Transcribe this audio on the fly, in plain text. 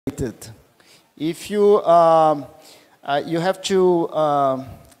If you you have to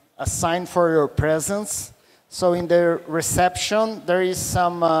assign for your presence. So in the reception, there is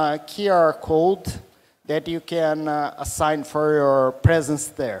some QR code that you can assign for your presence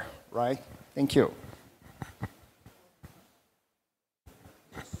there, right? Thank you.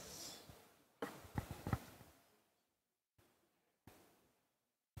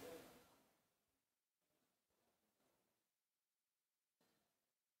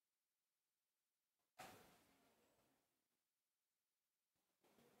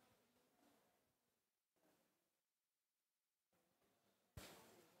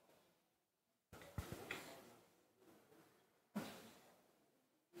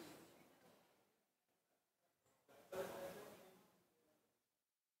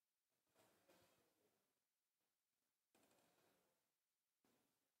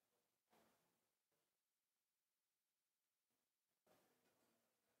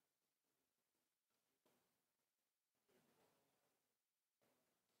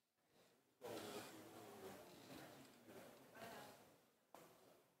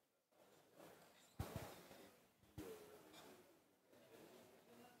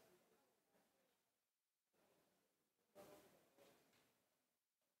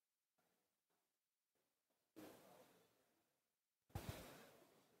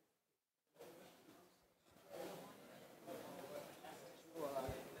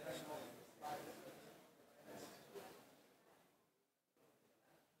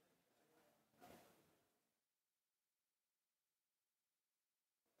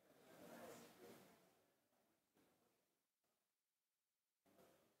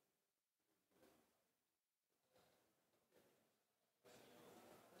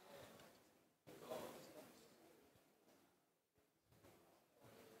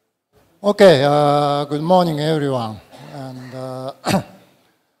 Okay, good morning, everyone. And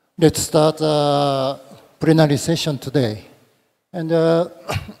let's start plenary session today. And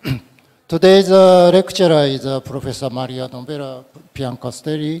today's lecturer is Professor Maria Novella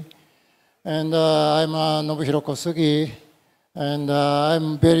Piancastelli. And I'm Nobuhiro Kosugi. And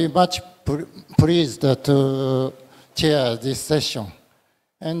I'm very much pleased to chair this session.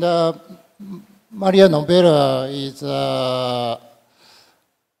 And Maria Novella is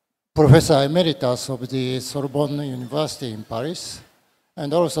Professor Emeritus of the Sorbonne University in Paris,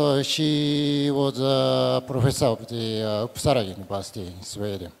 and also she was a professor of the Uppsala University in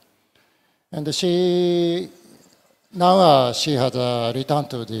Sweden. And she now she has returned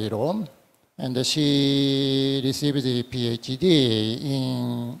to the Rome, and she received the PhD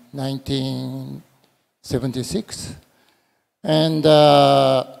in 1976, and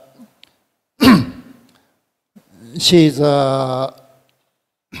she's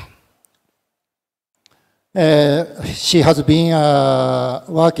she has been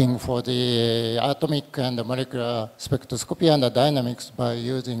working for the atomic and molecular spectroscopy and the dynamics by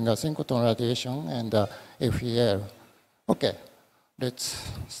using synchrotron radiation and FEL. Okay, let's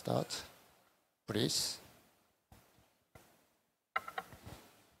start, please.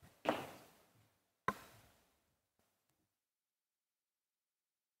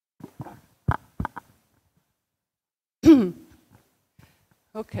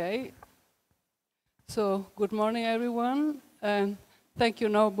 Okay. So, good morning, everyone, and thank you,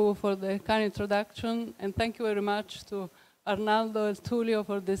 Nobu, for the kind introduction, and thank you very much to Arnaldo and Tullio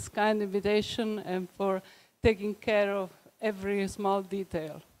for this kind invitation and for taking care of every small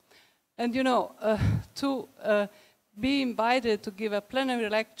detail. And you know, to be invited to give a plenary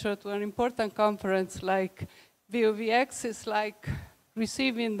lecture to an important conference like VUVX is like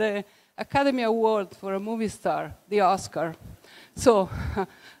receiving the Academy Award for a movie star, the Oscar. So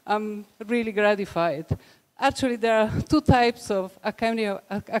I'm really gratified. Actually, there are two types of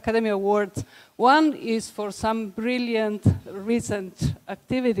Academy Awards. One is for some brilliant recent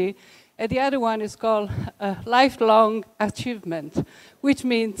activity, and the other one is called lifelong achievement, which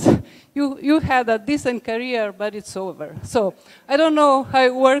means you had a decent career, but it's over. So I don't know how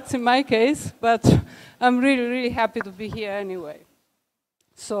it works in my case, but I'm really, really happy to be here anyway.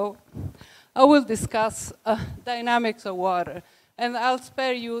 So I will discuss dynamics of water. And I'll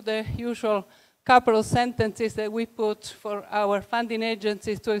spare you the usual couple of sentences that we put for our funding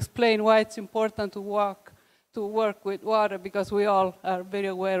agencies to explain why it's important to work with water, because we all are very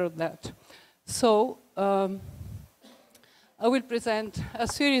aware of that. So I will present a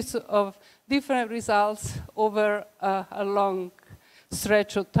series of different results over a long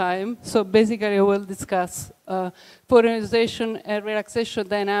stretch of time. So basically I will discuss polarization and relaxation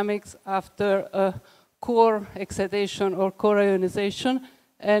dynamics after core excitation or core ionization,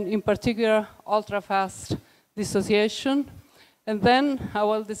 and in particular ultra-fast dissociation. And then I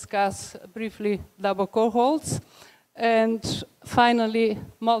will discuss briefly double cohorts, and finally,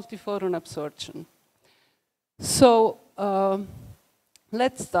 multi-photon absorption. So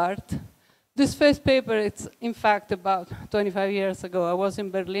let's start. This first paper, it's in fact about 25 years ago. I was in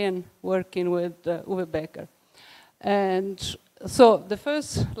Berlin working with Uwe Becker. And so the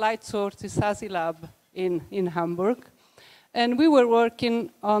first light source is Hasi Lab in Hamburg. And we were working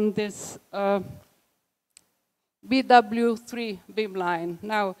on this BW3 beamline.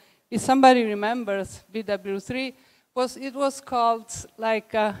 Now, if somebody remembers BW3, it was called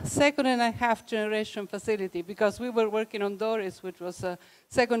like a second and a half generation facility because we were working on Doris, which was a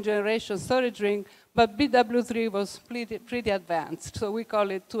second generation storage ring, but BW3 was pretty advanced, so we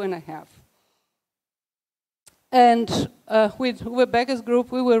call it 2.5. And with Uwe Becker's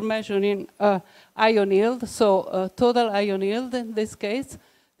group, we were measuring ion yield, so total ion yield in this case,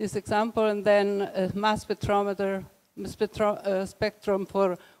 this example, and then mass spectrometer, spectrum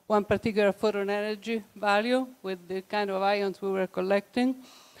for one particular photon energy value with the kind of ions we were collecting.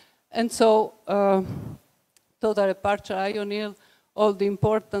 And so total and partial ion yield, all the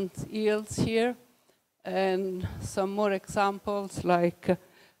important yields here, and some more examples like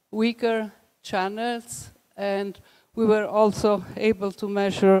weaker channels, and we were also able to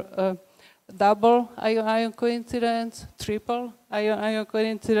measure double ion coincidence, triple ion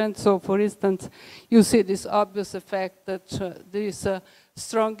coincidence. So for instance, you see this obvious effect that there is a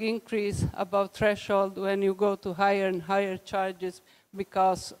strong increase above threshold when you go to higher and higher charges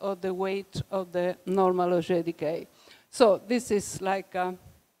because of the weight of the normal Auger decay. So this is like a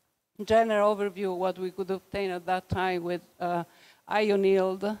general overview of what we could obtain at that time with ion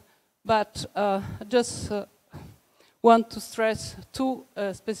yield. But just want to stress two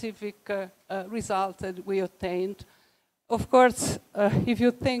specific results that we obtained. Of course, if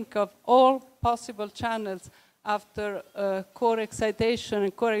you think of all possible channels after core excitation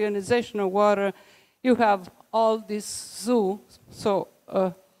and core ionization of water, you have all this zoo. So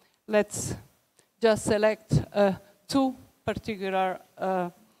let's just select two particular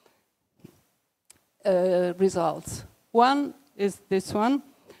results. One is this one.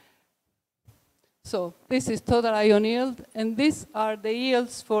 So this is total ion yield, and these are the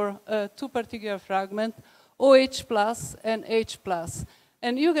yields for two particular fragments, OH plus and H plus.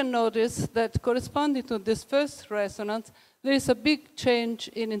 And you can notice that corresponding to this first resonance, there is a big change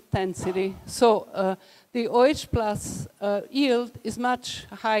in intensity. So the OH plus yield is much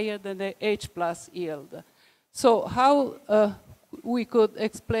higher than the H plus yield. So how we could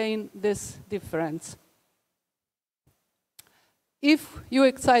explain this difference? If you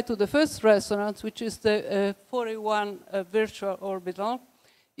excite to the first resonance, which is the 4A1 virtual orbital,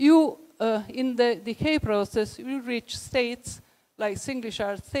 you, in the decay process, you reach states, like singly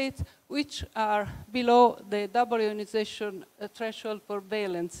charged states, which are below the double ionization threshold for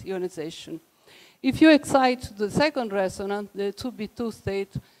valence ionization. If you excite to the second resonance, the 2B2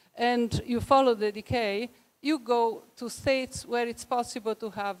 state, and you follow the decay, you go to states where it's possible to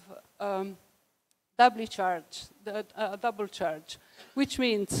have doubly charged, double charge, which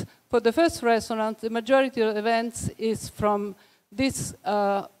means for the first resonance, the majority of events is from this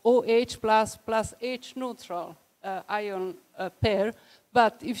OH plus plus H neutral ion pair.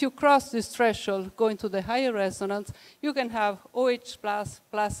 But if you cross this threshold, going to the higher resonance, you can have OH plus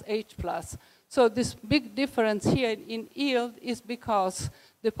plus H plus. So this big difference here in yield is because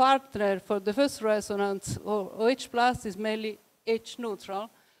the partner for the first resonance, or OH plus, is mainly H neutral.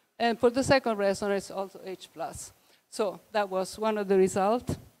 And for the second resonance, also H plus. So that was one of the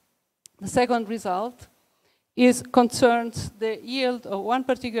results. The second result concerns the yield of one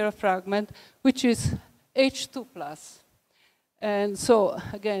particular fragment, which is H2 plus. And so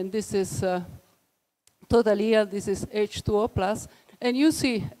again, this is total yield, this is H2O plus. And you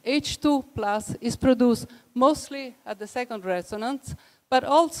see H2 plus is produced mostly at the second resonance, but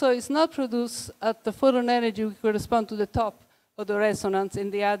also is not produced at the photon energy which correspond to the top of the resonance in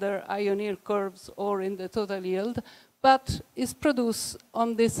the other ion yield curves or in the total yield, but is produced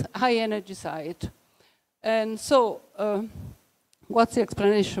on this high energy side. And so what's the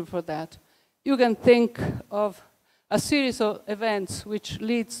explanation for that? You can think of a series of events which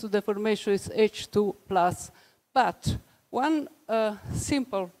leads to the formation of H2 plus, but one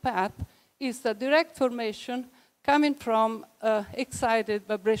simple path is the direct formation coming from excited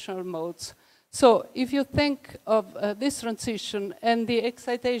vibrational modes. So if you think of this transition and the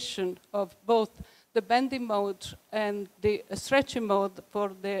excitation of both the bending mode and the stretching mode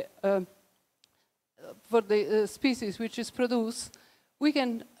for the species which is produced, we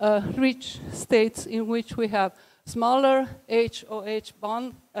can reach states in which we have smaller H-OH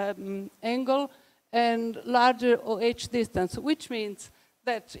bond angle and larger OH distance, which means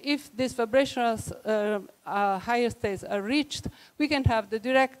that if these vibrational higher states are reached, we can have the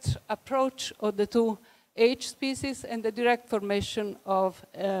direct approach of the two H species and the direct formation of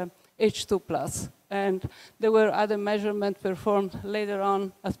H2+. And there were other measurements performed later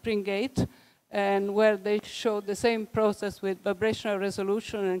on at Springate, and where they showed the same process with vibrational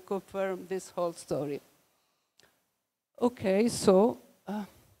resolution and confirmed this whole story. Okay, so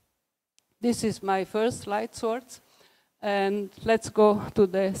this is my first light source. And let's go to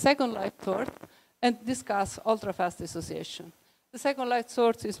the second light source and discuss ultrafast dissociation. The second light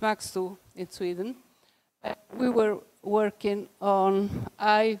source is MAX2 in Sweden. We were working on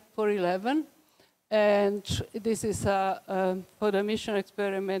I411, and this is a photo-emission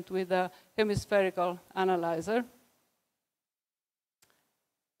experiment with a hemispherical analyzer.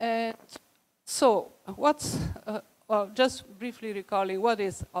 And so, well, just briefly recalling, what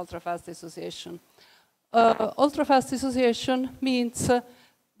is ultrafast dissociation? Ultrafast dissociation means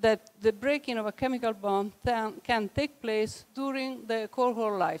that the breaking of a chemical bond can take place during the core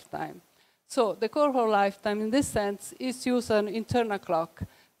hole lifetime. So the core hole lifetime, in this sense, is used an internal clock.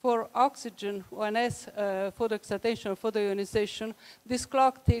 For oxygen, when has photoexcitation or photoionization, this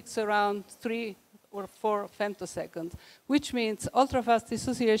clock takes around 3 or 4 femtoseconds, which means ultrafast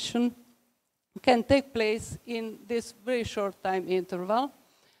dissociation can take place in this very short time interval.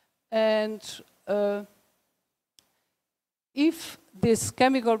 And if this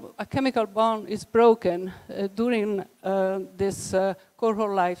chemical bond is broken during this core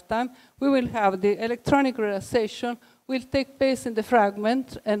hole lifetime, we will have the electronic relaxation will take place in the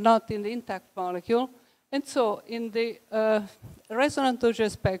fragment and not in the intact molecule. And so in the resonant Auger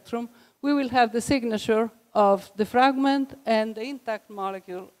spectrum, we will have the signature of the fragment and the intact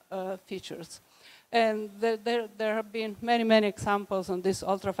molecule features. And there have been many, many examples on this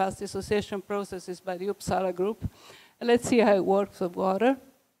ultrafast dissociation processes by the Uppsala group. Let's see how it works with water.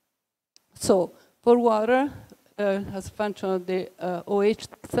 So for water, as a function of the OH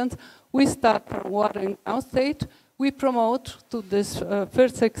distance, we start from water in ground state. We promote to this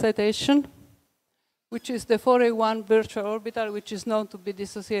first excitation, which is the 4A1 virtual orbital, which is known to be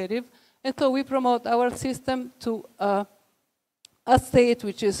dissociative. And so we promote our system to a state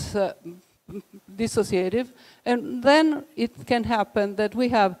which is dissociative, and then it can happen that we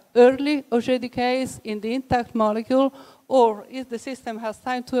have early Auger decays in the intact molecule, or if the system has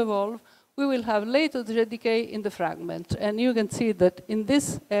time to evolve, we will have late Auger decay in the fragment. And you can see that in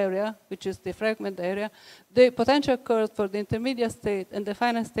this area, which is the fragment area, the potential curves for the intermediate state and the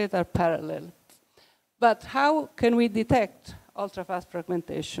final state are parallel. But how can we detect ultrafast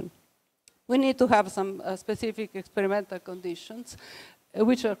fragmentation? We need to have some specific experimental conditions,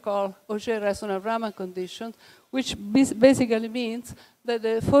 which are called Auger resonant Raman conditions, which basically means that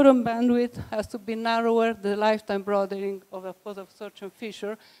the photon bandwidth has to be narrower than the lifetime broadening of a photoabsorption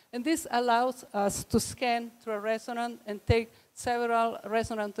fissure. And this allows us to scan through a resonance and take several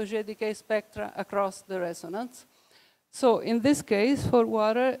resonant Auger decay spectra across the resonance. So in this case, for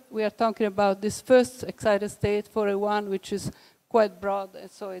water, we are talking about this first excited state, 4A1, which is quite broad,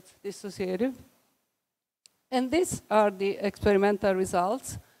 and so it's dissociative. And these are the experimental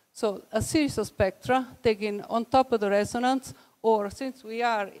results. So a series of spectra taken on top of the resonance, or since we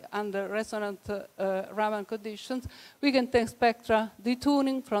are under resonant Raman conditions, we can take spectra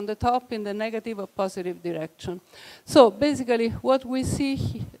detuning from the top in the negative or positive direction. So basically what we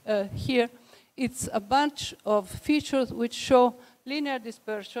see here, it's a bunch of features which show linear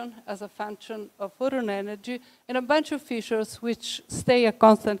dispersion as a function of photon energy, and a bunch of features which stay a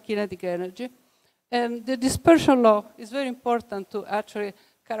constant kinetic energy. And the dispersion law is very important to actually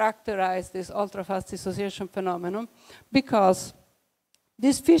characterize this ultrafast dissociation phenomenon, because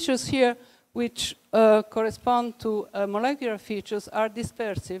these features here, which correspond to molecular features, are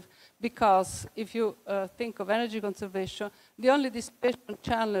dispersive, because if you think of energy conservation, the only dispersion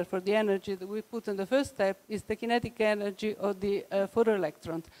channel for the energy that we put in the first step is the kinetic energy of the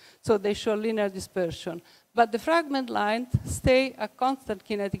photoelectrons. So they show linear dispersion. But the fragment lines stay a constant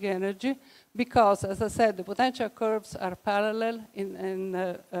kinetic energy, because, as I said, the potential curves are parallel in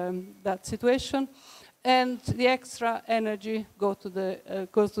that situation, and the extra energy goes to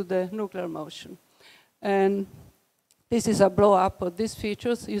the nuclear motion. And this is a blow-up of these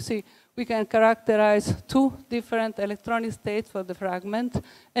features. You see, we can characterize 2 different electronic states for the fragment,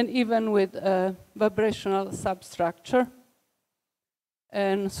 and even with a vibrational substructure.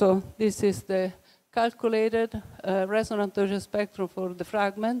 And so this is the calculated resonant Auger spectrum for the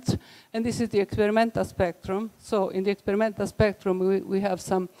fragment, and this is the experimental spectrum. So in the experimental spectrum, we have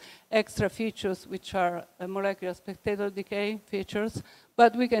some extra features which are molecular spectator decay features,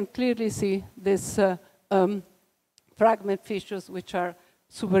 but we can clearly see these fragment features which are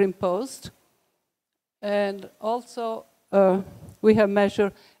superimposed. And also, we have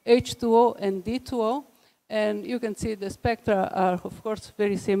measured H2O and D2O, and you can see the spectra are, of course,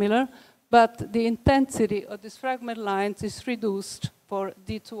 very similar, but the intensity of these fragment lines is reduced for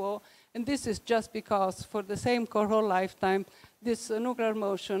D2O, and this is just because for the same core hole lifetime, this nuclear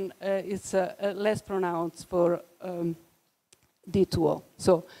motion is less pronounced for D2O.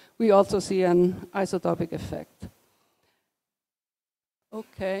 So we also see an isotopic effect.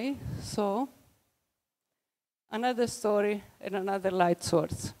 Okay, so another story and another light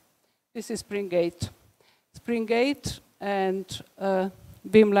source. This is Spring 8. Spring 8 and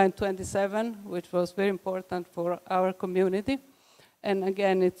beamline 27, which was very important for our community. And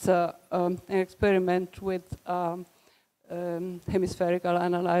again, it's an experiment with hemispherical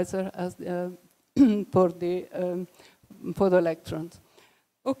analyzer as for the photoelectrons.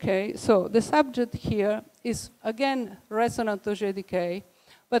 Okay, so the subject here is again resonant Auger decay,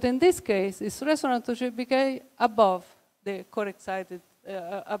 but in this case, it's resonant Auger decay above the core excited,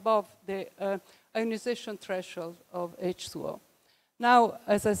 above the ionization threshold of H2O. Now,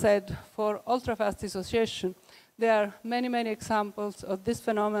 as I said, for ultrafast dissociation, there are many, many examples of this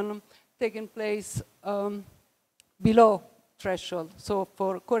phenomenon taking place below threshold, so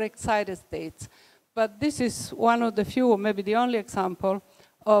for core excited states. But this is one of the few, or maybe the only example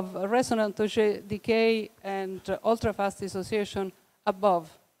of resonant Auger decay and ultrafast dissociation above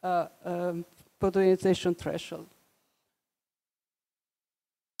photoionization threshold.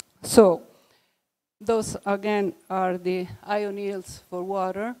 So those, again, are the ion yields for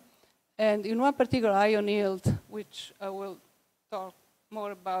water. And in one particular ion yield, which I will talk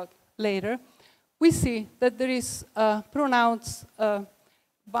more about later, we see that there is a pronounced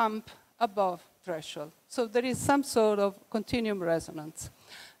bump above threshold. So there is some sort of continuum resonance.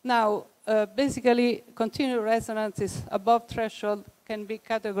 Now, basically, continuum resonance is above threshold can be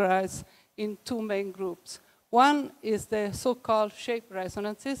categorized in two main groups. One is the so-called shape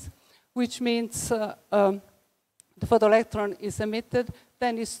resonances, which means the photoelectron is emitted,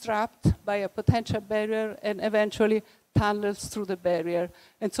 then is trapped by a potential barrier, and eventually tunnels through the barrier.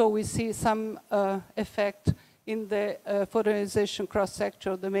 And so we see some effect in the photoionization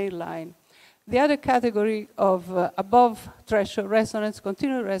cross-section of the main line. The other category of above threshold resonance,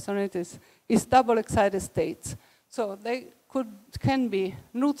 continuous resonance, is double excited states. So they can be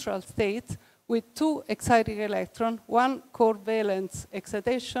neutral states with two exciting electrons, one core valence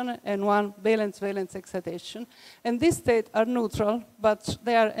excitation and one valence-valence excitation. And these states are neutral, but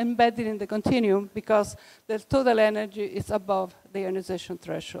they are embedded in the continuum because the total energy is above the ionization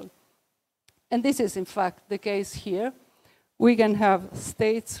threshold. And this is, in fact, the case here. We can have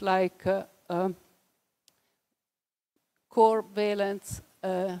states like core valence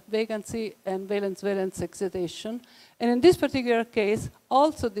vacancy and valence-valence excitation. And in this particular case,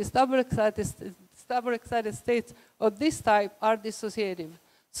 also these double excited states of this type are dissociative.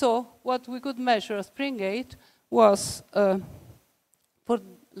 So what we could measure at Spring 8 was for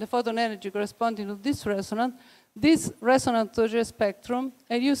the photon energy corresponding to this resonant Auger spectrum,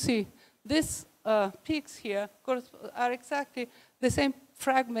 and you see these peaks here are exactly the same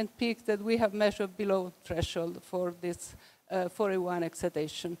fragment peaks that we have measured below threshold for this 4A1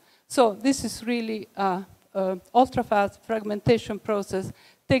 excitation. So this is really an ultra-fast fragmentation process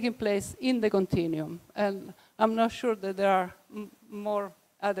taking place in the continuum. And I'm not sure that there are more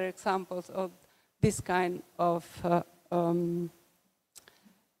other examples of this kind of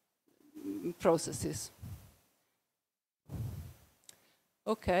processes.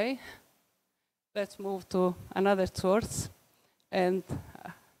 Okay, let's move to another source, and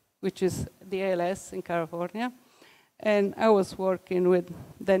which is the ALS in California. And I was working with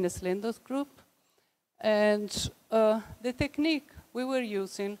Dennis Lindo's group. And the technique we were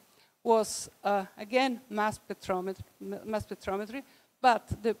using was, again, mass spectrometry.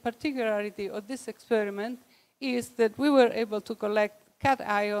 But the particularity of this experiment is that we were able to collect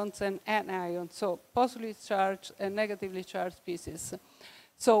cations and anions, so positively charged and negatively charged species.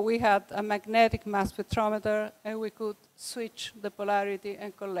 So we had a magnetic mass spectrometer, and we could switch the polarity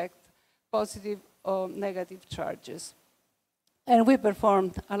and collect positive or negative charges. And we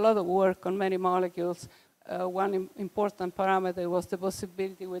performed a lot of work on many molecules. One important parameter was the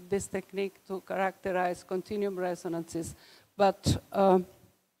possibility with this technique to characterize continuum resonances. But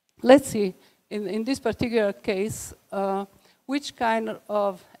let's see, in this particular case, which kind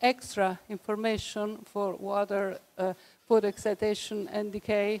of extra information for water photoexcitation and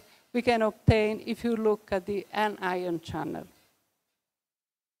decay we can obtain if you look at the anion channel.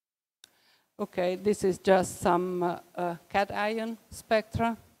 Okay, this is just some cation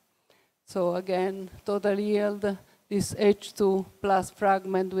spectra. So again, total yield, this H2 plus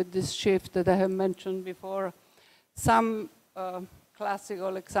fragment with this shift that I have mentioned before. Some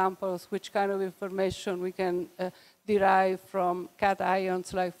classical examples, which kind of information we can derive from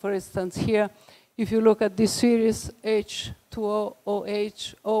cations, like for instance here, if you look at this series H2O,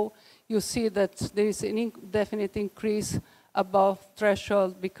 OH, O, you see that there is an definite increase above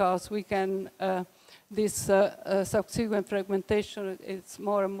threshold because we can, this subsequent fragmentation is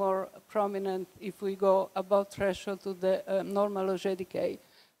more and more prominent if we go above threshold to the normal Auger decay.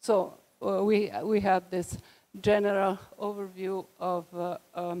 So we have this general overview of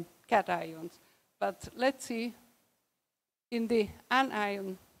cations. But let's see in the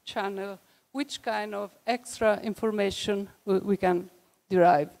anion channel which kind of extra information we can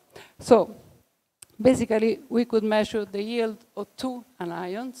derive. So basically, we could measure the yield of two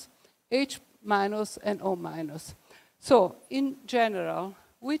anions, H minus and O minus. So in general,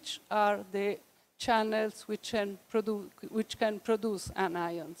 which are the channels which can produce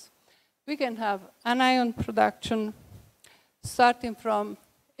anions? We can have anion production starting from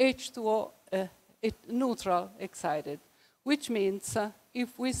H2O neutral excited, which means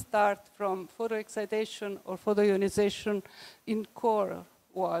if we start from photoexcitation or photoionization in core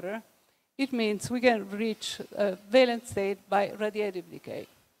water, it means we can reach a valence state by radiative decay.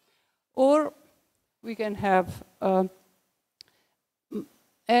 Or we can have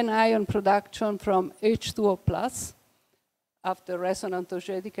anion production from H2O plus after resonant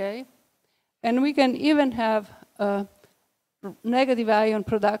Auger decay. And we can even have negative ion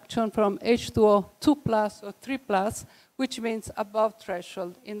production from H2O 2 plus or 3 plus, which means above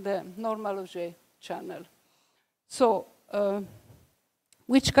threshold in the normal Auger channel. So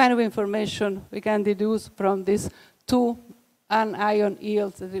which kind of information we can deduce from these two anion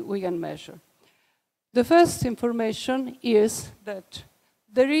yields that we can measure? The first information is that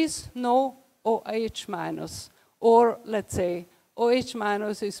there is no OH minus, or let's say OH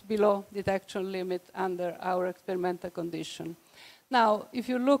minus is below detection limit under our experimental condition. Now, if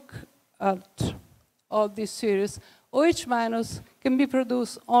you look at all this series, OH minus can be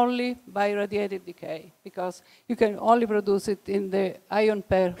produced only by radiative decay because you can only produce it in the ion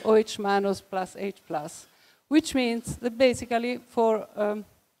pair OH minus plus H plus, which means that basically for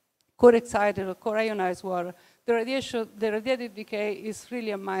core excited or core ionized water, the radiative decay is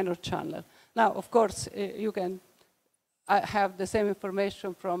really a minor channel. Now, of course, you can have the same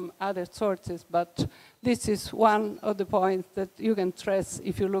information from other sources, but this is one of the points that you can trace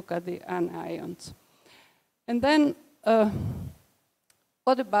if you look at the anions. And then,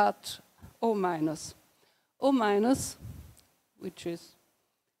 what about O minus? O minus, which is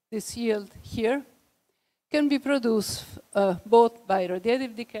this yield here, can be produced both by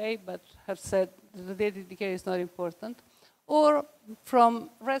radiative decay, but have said the radiative decay is not important, or from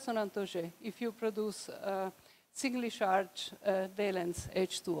resonant Auger, if you produce singly charged valence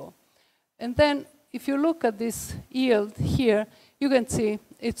H2O. And then if you look at this yield here, you can see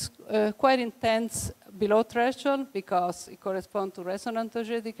it's quite intense below threshold because it corresponds to resonant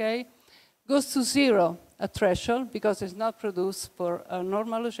Auger decay, goes to 0 at threshold because it's not produced for a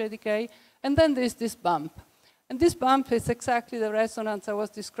normal Auger decay, and then there's this bump. And this bump is exactly the resonance I was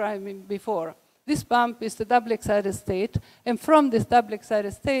describing before. This bump is the doubly excited state, and from this doubly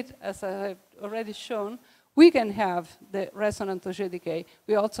excited state, as I have already shown, we can have the resonant Auger decay.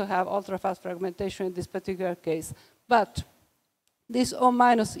 We also have ultra-fast fragmentation in this particular case. But this O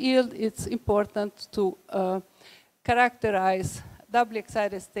minus yield, it's important to characterize doubly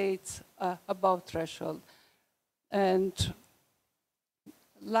excited states above threshold. And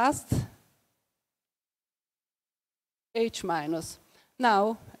last, H minus.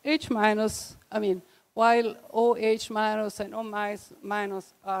 Now, H minus, I mean, while OH minus and O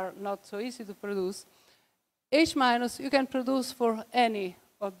minus are not so easy to produce, H minus you can produce for any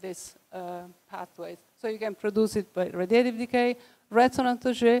of these pathways. So you can produce it by radiative decay, resonant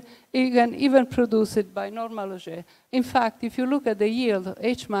Auger, you can even produce it by normal Auger. In fact, if you look at the yield of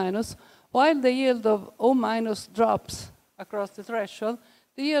H minus, while the yield of O minus drops across the threshold,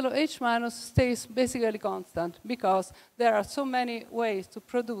 the yield of H minus stays basically constant because there are so many ways to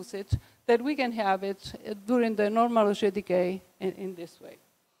produce it that we can have it during the normal Auger decay in this way.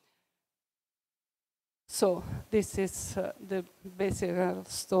 So this is the basic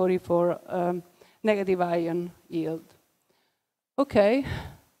story for negative ion yield. Okay,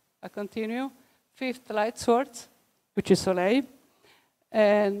 I continue. Fifth light source, which is Soleil.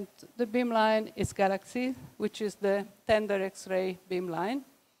 And the beamline is Galaxy, which is the tender X-ray beamline.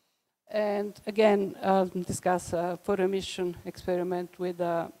 And again, I'll discuss a photoemission experiment with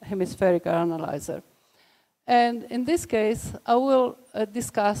a hemispherical analyzer. And in this case, I will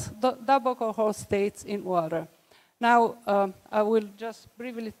discuss double cohort states in water. Now, I will just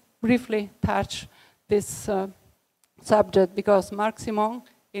briefly touch this subject because Marc Simon,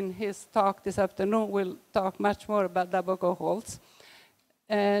 in his talk this afternoon, will talk much more about double cohorts.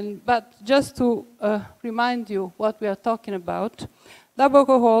 But just to remind you what we are talking about, double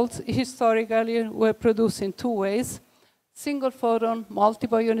cohorts historically were produced in two ways. Single photon,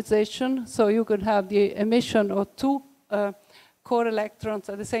 multiple ionization, so you could have the emission of two core electrons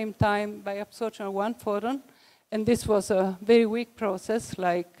at the same time by absorption of one photon. And this was a very weak process,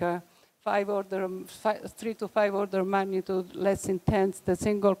 like 3 to 5 order of magnitude less intense than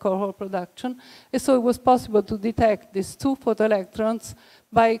single cohort production. And so it was possible to detect these two photoelectrons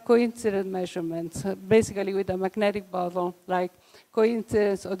by coincident measurements, basically with a magnetic bottle, like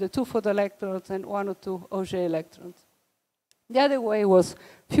coincidence of the two photoelectrons and one or two Auger electrons. The other way was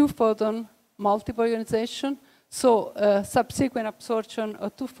few photon, multiple ionization, so subsequent absorption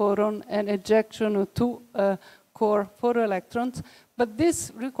of two photon and ejection of two core photoelectrons. But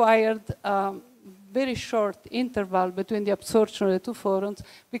this required a very short interval between the absorption of the two photons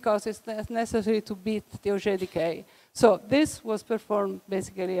because it's necessary to beat the Auger decay. So this was performed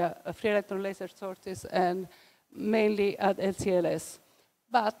basically at free electron laser sources and mainly at LCLS.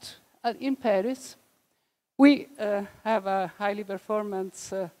 But in Paris, we have a highly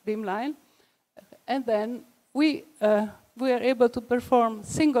performance beamline, and then we are able to perform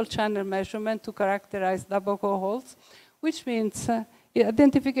single channel measurement to characterize double cohorts, which means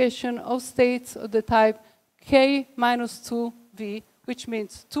identification of states of the type K-2V, which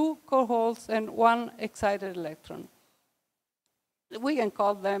means two cohorts and one excited electron. We can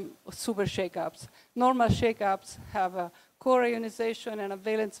call them super shakeups. Normal shakeups have a core ionization and a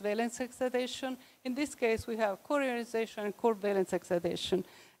valence-valence excitation. In this case, we have core ionization and core valence excitation.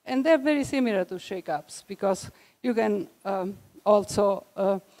 And they're very similar to shakeups because you can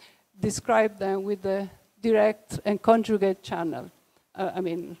also describe them with the direct and conjugate channel. I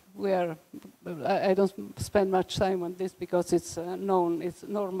mean, I don't spend much time on this because it's known, it's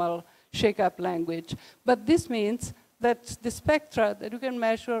normal shakeup language. But this means that the spectra that you can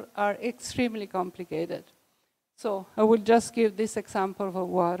measure are extremely complicated. So I will just give this example for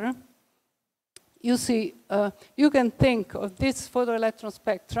water. You see, you can think of this photoelectron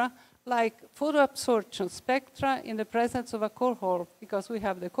spectra like photoabsorption spectra in the presence of a core hole, because we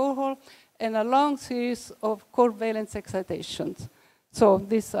have the core hole and a long series of core valence excitations. So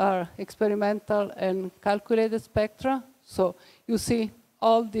these are experimental and calculated spectra. So you see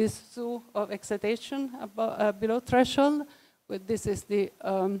all this zoo of excitation below threshold. This is the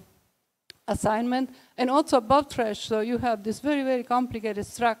assignment. And also above threshold, you have this very, very complicated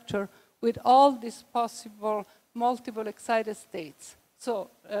structure with all these possible multiple excited states.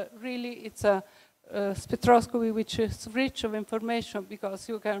 So really, it's a spectroscopy which is rich of information because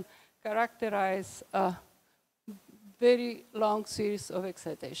you can characterize a very long series of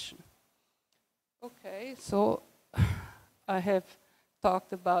excitation. Okay, so I have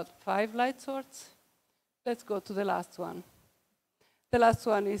talked about 5 light sources. Let's go to the last one. The last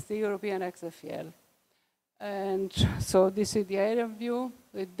one is the European XFEL. And so this is the aerial view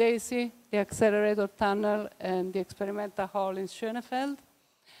with DAISY, the accelerator tunnel, and the experimental hall in Schönefeld.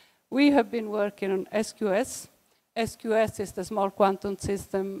 We have been working on SQS. SQS is the Small Quantum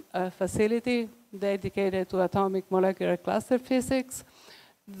System facility dedicated to atomic molecular cluster physics.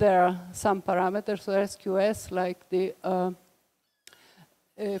 There are some parameters for SQS, like the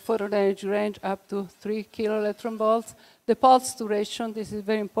photon energy range up to 3 kiloelectronvolts. The pulse duration, this is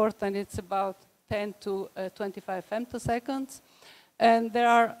very important, it's about 10 to 25 femtoseconds. And there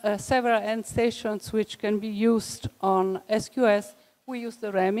are several end stations which can be used on SQS. We use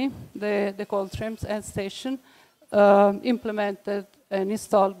the REMI, the Coltrim's end station, implemented and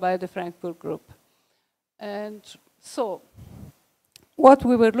installed by the Frankfurt group. And so, what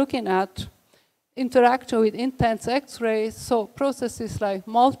we were looking at, interaction with intense X-rays, so processes like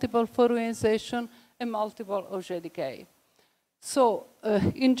multiple photoionization and multiple Auger decay. So,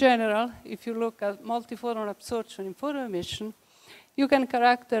 in general, if you look at multiphoton absorption in photoemission, you can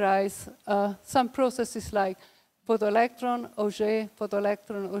characterize some processes like photoelectron, Auger,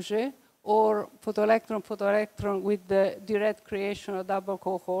 photoelectron, Auger, or photoelectron with the direct creation of double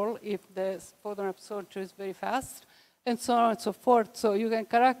cohort if the photon absorption is very fast, and so on and so forth. So you can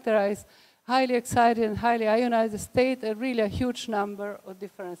characterize highly excited and highly ionized state, and really a huge number of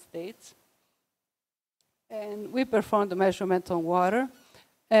different states. And we performed the measurement on water.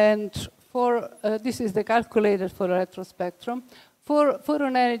 And for this is the calculated photoelectron spectrum. for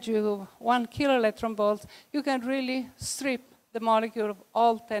an energy of 1 kiloelectron-volt, you can really strip the molecule of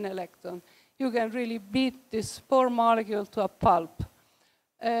all 10 electrons. You can really beat this poor molecule to a pulp.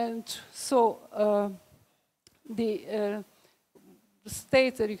 And so the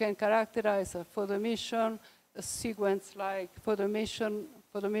states that you can characterize are photoemission, a sequence like photoemission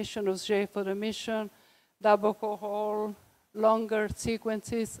of J photoemission, double cohort, longer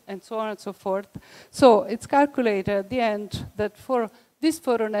sequences, and so on and so forth. So it's calculated at the end that for this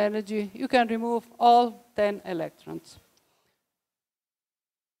photon energy, you can remove all 10 electrons.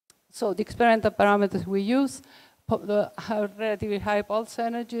 So the experimental parameters we use have relatively high pulse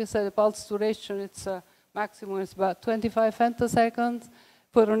energy. So the pulse duration, its maximum is about 25 femtoseconds.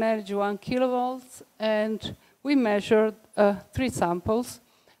 Photon energy 1 kilovolts, and we measured 3 samples: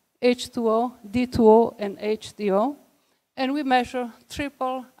 H2O, D2O, and HDO. And we measure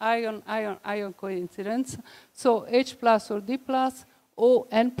triple ion-ion-ion coincidence. So H plus or D plus, O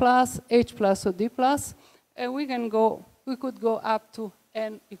N plus, H plus or D plus. And we could go up to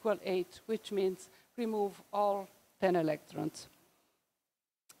N equal 8, which means remove all 10 electrons.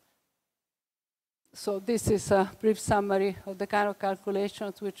 So this is a brief summary of the kind of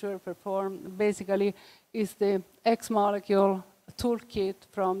calculations which were performed. Basically, is the X molecule toolkit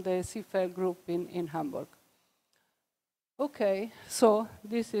from the CFL group in Hamburg. Okay, so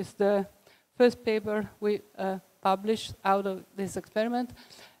this is the first paper we published out of this experiment.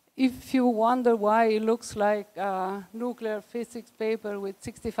 If you wonder why it looks like a nuclear physics paper with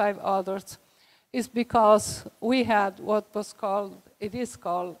 65 authors, it's because we had what was called, it is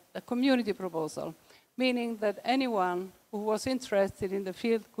called a community proposal, meaning that anyone who was interested in the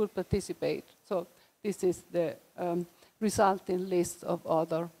field could participate. So this is the resulting list of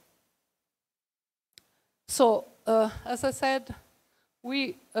authors. So as I said,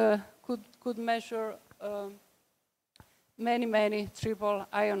 we could measure many triple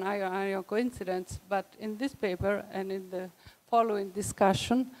ion-ion-ion coincidences, but in this paper and in the following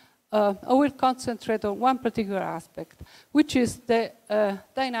discussion, I will concentrate on one particular aspect, which is the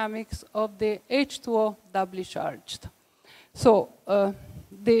dynamics of the H2O doubly charged. So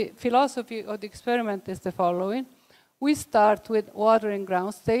the philosophy of the experiment is the following. We start with water in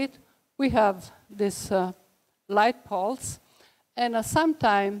ground state. We have this light pulse, and at some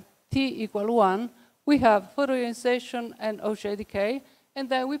time t equal 1, we have photoionization and Auger decay, and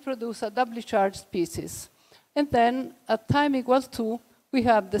then we produce a doubly charged species. And then at time equal 2, we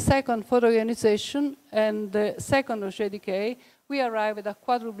have the second photoionization and the second Auger decay. We arrive at a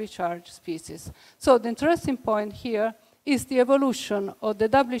quadruply charged species. So the interesting point here is the evolution of the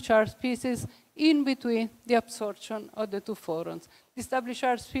doubly charged species in between the absorption of the 2 photons. This doubly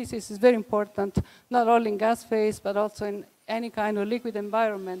charged species is very important, not only in gas phase, but also in any kind of liquid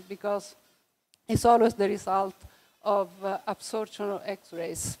environment, because it's always the result of absorption of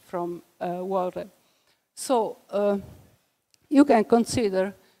X-rays from water. So you can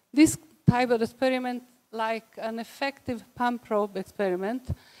consider this type of experiment like an effective PAM probe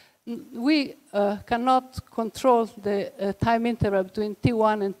experiment. We cannot control the time interval between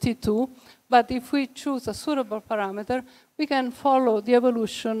T1 and T2, but if we choose a suitable parameter, we can follow the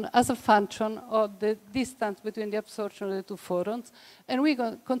evolution as a function of the distance between the absorption of the 2 photons. And we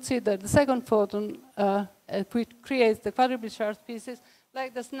consider the second photon, which creates the quadruply charged species,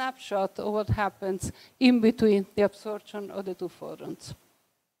 like the snapshot of what happens in between the absorption of the 2 photons.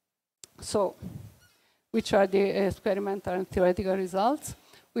 So, which are the experimental and theoretical results?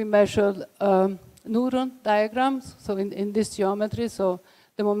 We measured neuron diagrams, so in this geometry, so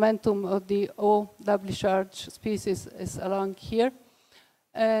the momentum of the O doubly charged species is along here.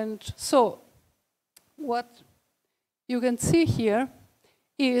 And so what you can see here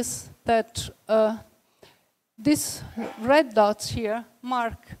is that these red dots here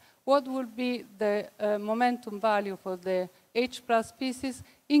mark what will be the momentum value for the H plus species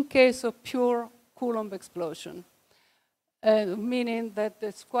in case of pure Coulomb explosion. Meaning that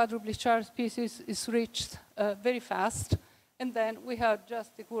this quadruply charged species is reached very fast, and then we have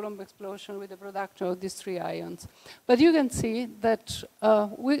just the Coulomb explosion with the production of these 3 ions. But you can see that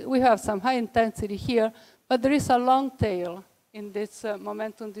we have some high intensity here, but there is a long tail in this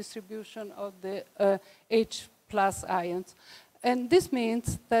momentum distribution of the H plus ions. And this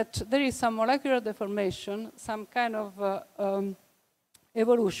means that there is some molecular deformation, some kind of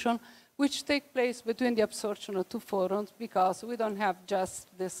evolution, which take place between the absorption of 2 photons, because we don't have just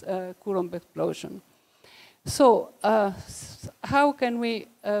this Coulomb explosion. So how can we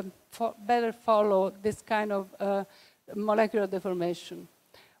better follow this kind of molecular deformation?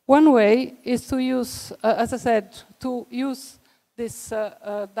 One way is to use, as I said, to use this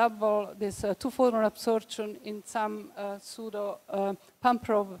two-photon absorption in some pseudo pump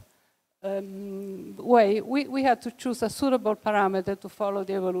probe way, we had to choose a suitable parameter to follow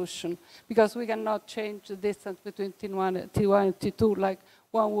the evolution, because we cannot change the distance between T1 and T2 like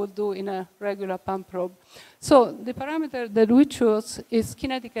one would do in a regular pump probe. So the parameter that we choose is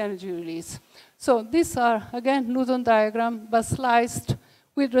kinetic energy release. So these are, again, Newton diagram, but sliced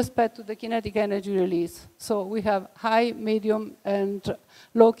with respect to the kinetic energy release. So we have high, medium, and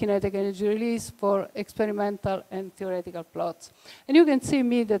low kinetic energy release for experimental and theoretical plots. And you can see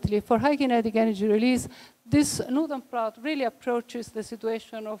immediately for high kinetic energy release, this Newton plot really approaches the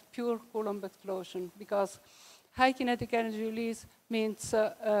situation of pure Coulomb explosion, because high kinetic energy release means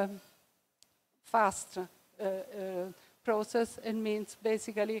fast process, and means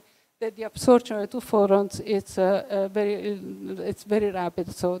basically that the absorption of the two photons is very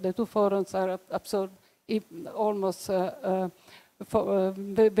rapid. So the two photons are absorbed almost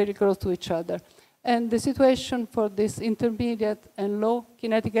very close to each other. And the situation for this intermediate and low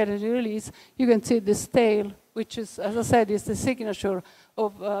kinetic energy release, you can see this tail, which is, as I said, is the signature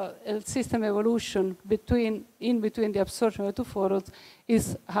of system evolution in between the absorption of the two photons,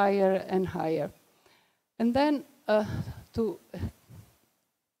 is higher and higher. And then to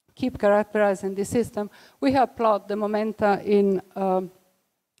keep characterizing the system, we have plotted the momenta in a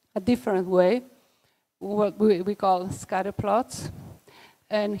different way, what we call scatter plots.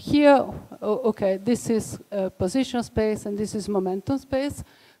 And here, okay, this is position space and this is momentum space.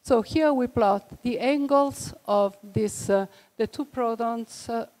 So here we plot the angles of this, the two protons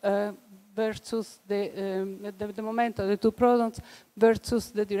versus the momentum of the two protons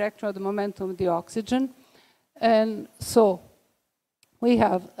versus the direction of the momentum of the oxygen. And so we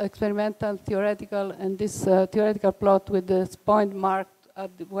have experimental, theoretical, and this theoretical plot with this point marked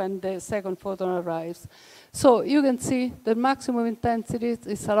when the second photon arrives. So you can see the maximum intensity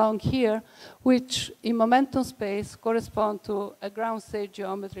is along here, which in momentum space correspond to a ground state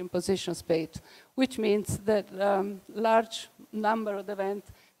geometry in position space, which means that large number of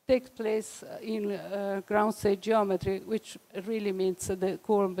events take place in ground state geometry, which really means the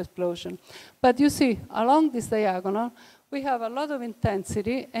Coulomb explosion. But you see, along this diagonal, we have a lot of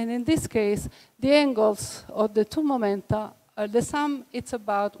intensity, and in this case, the angles of the two momenta, the sum, it's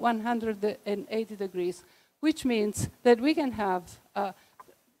about 180 degrees, which means that we can have a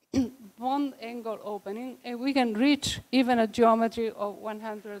bond angle opening, and we can reach even a geometry of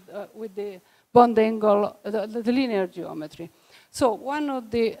 100 with the bond angle, the linear geometry. So one of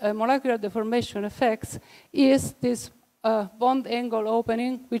the molecular deformation effects is this bond angle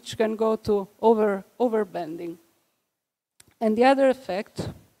opening, which can go to overbending. And the other effect,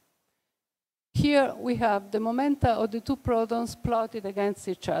 here we have the momenta of the two protons plotted against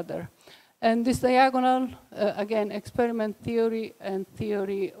each other. And this diagonal, again, experiment theory and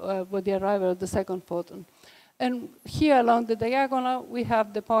theory with the arrival of the second photon. And here along the diagonal, we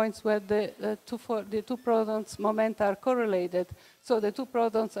have the points where the two protons' momenta are correlated. So the two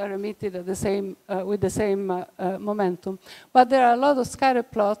protons are emitted at the same, with the same momentum. But there are a lot of scatter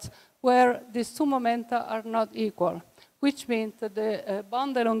plots where these two momenta are not equal, which means that the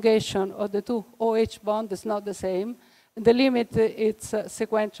bond elongation of the two OH bond is not the same. The limit is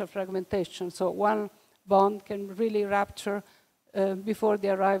sequential fragmentation. So one bond can really rupture before the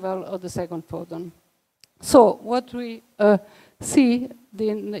arrival of the second photon. So what we see,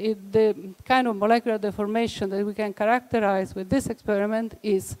 the kind of molecular deformation that we can characterize with this experiment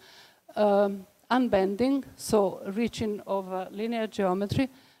is unbending, so reaching of linear geometry,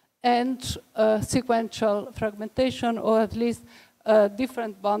 and sequential fragmentation, or at least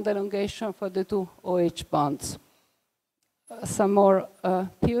different bond elongation for the two OH bonds. Some more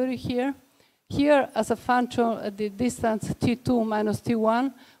theory here. Here, as a function at the distance T2 minus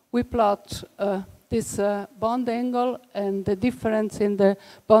T1, we plot this bond angle and the difference in the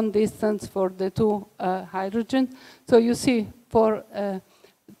bond distance for the two hydrogens. So you see for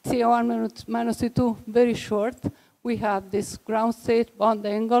T1 minus T2, very short, we have this ground state bond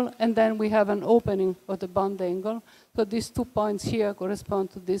angle, and then we have an opening of the bond angle. So these 2 points here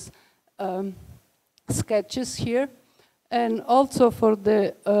correspond to these sketches here. And also for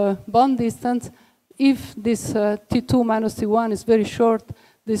the bond distance, if this T2 minus T1 is very short,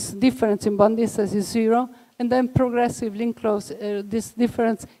 this difference in bond distance is 0, and then progressively this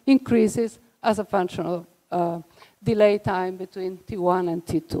difference increases as a function of delay time between T1 and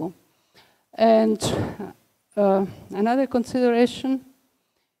T2. And another consideration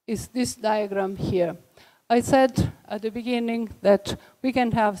is this diagram here. I said at the beginning that we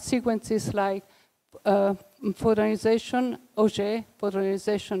can have sequences like photonization Auger,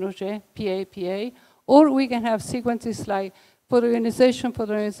 PA, PA, or we can have sequences like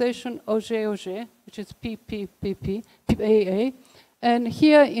photoionization, Auger, which is PAA. And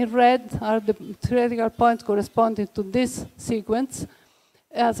here in red are the theoretical points corresponding to this sequence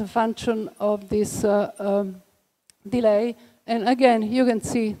as a function of this delay. And again, you can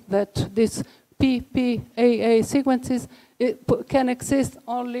see that this PAA sequences can exist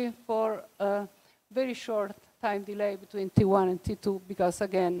only for a very short time delay between T1 and T2, because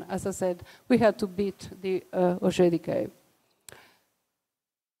again, as I said, we had to beat the Auger decay.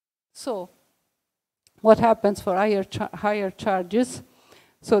 So, what happens for higher charges?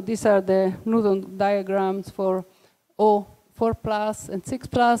 So these are the Newton diagrams for O4+ and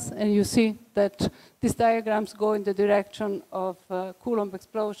 6+, and you see that these diagrams go in the direction of Coulomb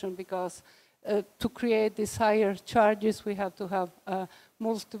explosion, because to create these higher charges, we have to have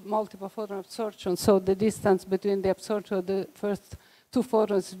multiple photon absorption. So the distance between the absorption of the first two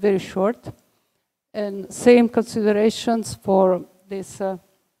photons is very short. And same considerations for this,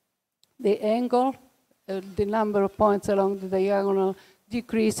 the angle, the number of points along the diagonal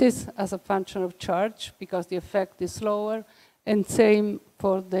decreases as a function of charge because the effect is slower. And same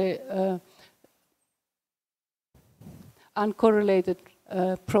for the uncorrelated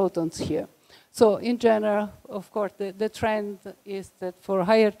protons here. So in general, of course, the trend is that for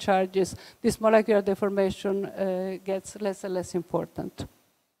higher charges, this molecular deformation gets less and less important.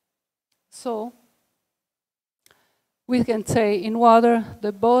 So we can say in water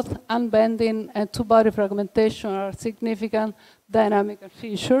that both unbending and two-body fragmentation are significant dynamical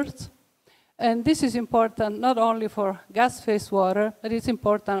features. And this is important not only for gas phase water, but it's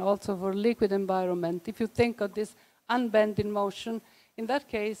important also for liquid environment. If you think of this unbending motion, in that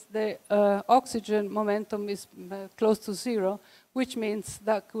case, the oxygen momentum is close to zero, which means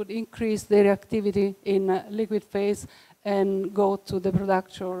that could increase the reactivity in liquid phase and go to the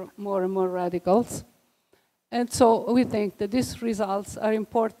production of more and more radicals. And so we think that these results are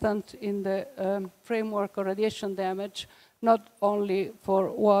important in the framework of radiation damage, not only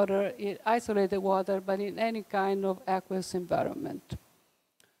for water, isolated water, but in any kind of aqueous environment.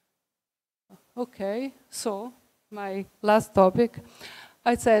 Okay, so my last topic,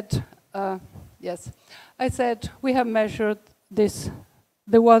 I said, I said we have measured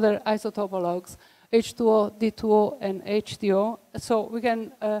the water isotopologues, H2O, D2O, and HDO. So we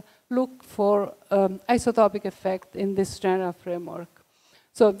can look for isotopic effect in this general framework.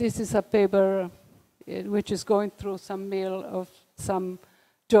 So this is a paper which is going through some mill of some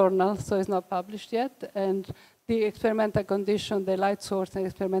journal, so it's not published yet. And the experimental condition, the light source and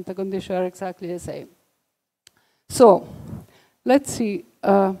experimental condition are exactly the same. So let's see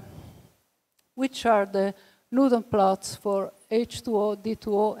which are the Newton plots for H2O,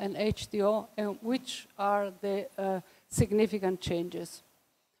 D2O, and HDO, and which are the significant changes.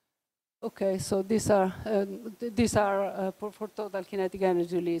 Okay, so these are for total kinetic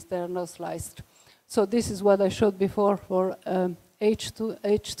energy release. They are not sliced. So this is what I showed before for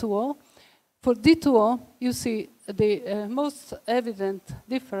H2O. For D2O, you see the most evident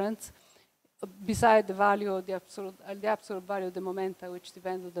difference beside the value of the absolute value of the momenta, which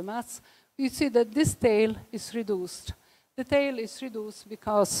depends on the mass. You see that this tail is reduced. The tail is reduced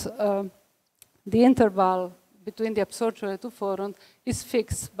because the interval between the absorption of the two photons is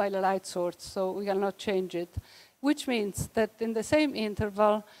fixed by the light source, so we cannot change it, which means that in the same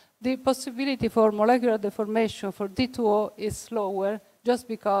interval, the possibility for molecular deformation for D2O is lower just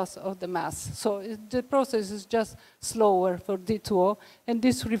because of the mass. So the process is just slower for D2O, and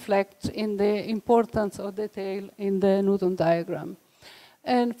this reflects in the importance of the tail in the Newton diagram.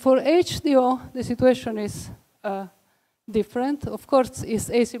 And for HDO, the situation is different. Of course, it's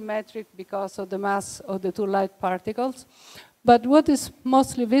asymmetric because of the mass of the two light particles. But what is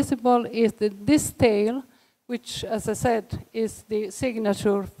mostly visible is that this tail, which, as I said, is the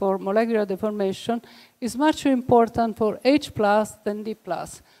signature for molecular deformation, is much more important for H+ than D+,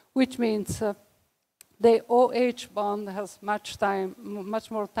 which means the OH bond has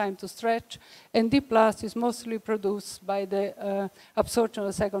much more time to stretch, and D+ is mostly produced by the absorption of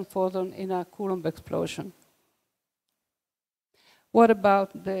the second photon in a Coulomb explosion. What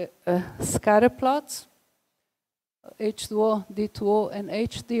about the scatter plots? H2O, D2O, and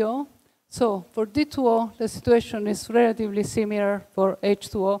HDO. So for D2O, the situation is relatively similar for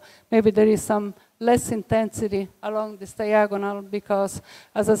H2O. Maybe there is some less intensity along this diagonal because,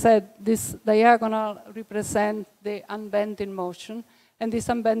 as I said, this diagonal represents the unbending motion, and this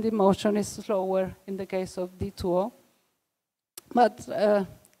unbending motion is slower in the case of D2O. But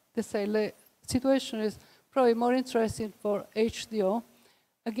the situation is probably more interesting for HDO.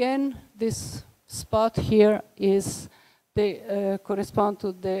 Again, this spot here is correspond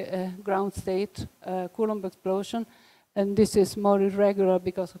to the ground state Coulomb explosion. and this is more irregular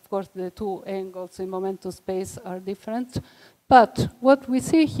because, of course, the two angles in momentum space are different. But what we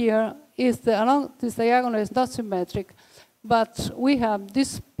see here is that along this diagonal is not symmetric, but we have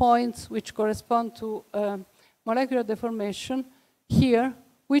these points which correspond to molecular deformation here,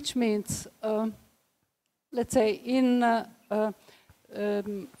 which means, let's say, in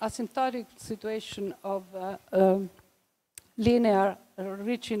asymptotic situation of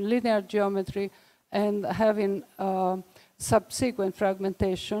reaching linear geometry and having subsequent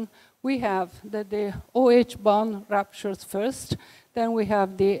fragmentation, we have that the OH bond ruptures first, then we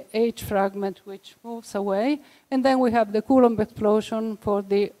have the H fragment which moves away, and then we have the Coulomb explosion for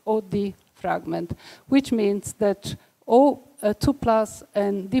the OD fragment, which means that O2+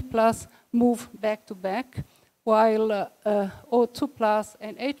 and D+ move back to back, while O2+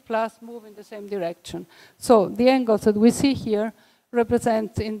 and H+ move in the same direction. So the angles that we see here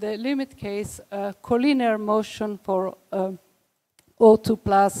represent, in the limit case, collinear motion for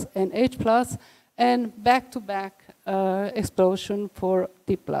O2+ and H+, and back-to-back explosion for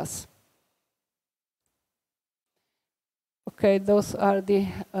D+. Okay, those are the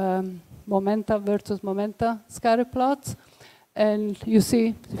momenta versus momenta scatter plots. And you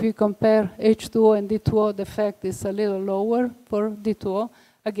see, if you compare H2O and D2O, the effect is a little lower for D2O,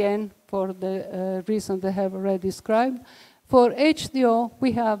 again, for the reasons I have already described. For HDO,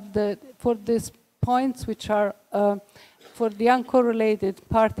 we have for these points which are for the uncorrelated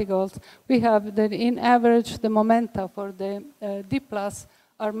particles, we have that in average the momenta for the D+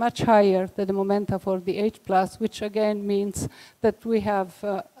 are much higher than the momenta for the H+, which again means that we have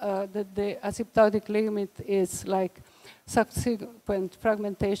that the asymptotic limit is like subsequent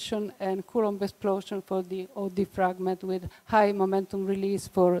fragmentation and Coulomb explosion for the OD fragment with high momentum release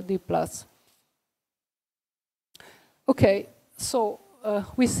for D+. Okay, so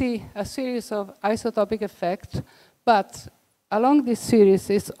we see a series of isotopic effects, but along this series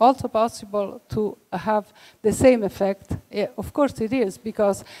it's also possible to have the same effect. Of course it is,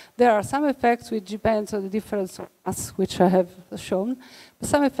 because there are some effects which depend on the difference of mass, which I have shown, but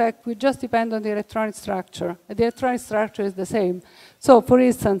some effects which just depend on the electronic structure. The electronic structure is the same. So for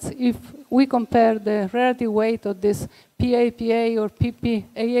instance, if we compare the relative weight of this PA-PA or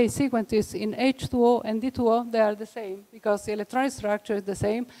PP-AA sequences in H2O and D2O, they are the same, because the electronic structure is the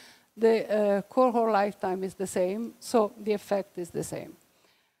same, the core hole lifetime is the same, so the effect is the same.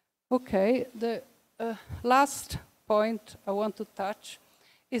 Okay, the last point I want to touch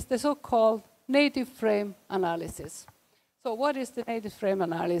is the so-called native frame analysis. So what is the native frame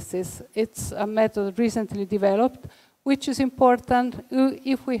analysis? It's a method recently developed, which is important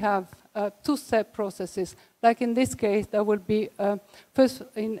if we have two-step processes. Like in this case, there will be first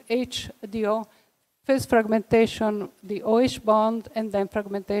in HDO, first fragmentation, the OH bond, and then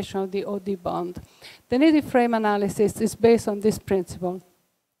fragmentation of the OD bond. The native frame analysis is based on this principle.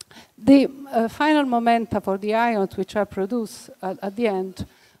 The final momenta for the ions which are produced at the end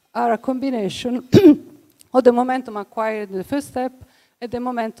are a combination of the momentum acquired in the first step and the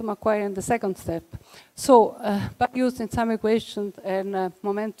momentum acquired in the second step. So by using some equations and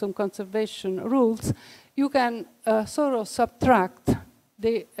momentum conservation rules, you can sort of subtract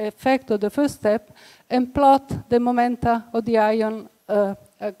the effect of the first step and plot the momenta of the ion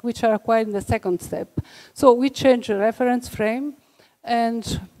which are acquired in the second step. So we change the reference frame,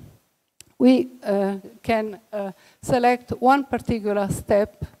 and we can select one particular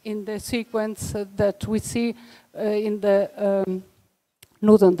step in the sequence that we see in the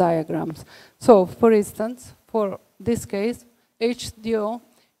Newton diagrams. So for instance, for this case, HDO,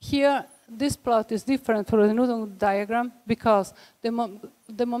 here this plot is different for the Newton diagram because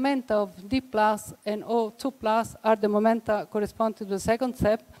the momenta of D+ and O2+ are the momenta corresponding to the second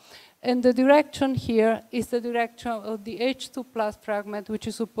step, and the direction here is the direction of the H2+ fragment, which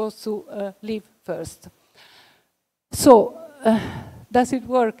is supposed to leave first. So does it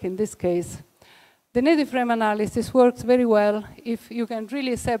work in this case? The native frame analysis works very well if you can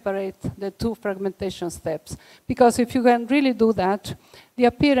really separate the two fragmentation steps. Because if you can really do that, the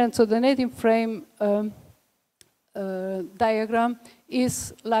appearance of the native frame diagram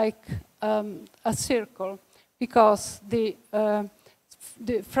is like a circle, because the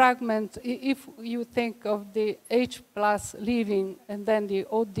fragment, if you think of the H+ leaving and then the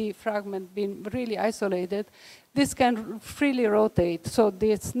OD fragment being really isolated, this can freely rotate. So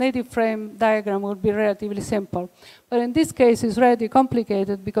this native frame diagram would be relatively simple. But in this case, it's really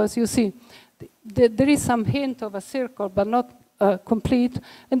complicated because you see there is some hint of a circle, but not complete.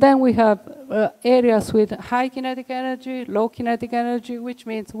 And then we have areas with high kinetic energy, low kinetic energy, which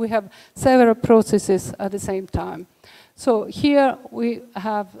means we have several processes at the same time. So here we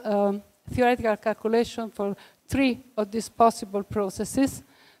have theoretical calculation for three of these possible processes.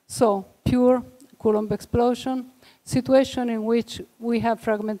 So pure Coulomb explosion, situation in which we have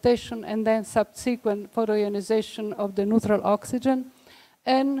fragmentation and then subsequent photoionization of the neutral oxygen,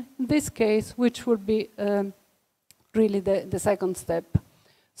 and in this case, which would be really the second step.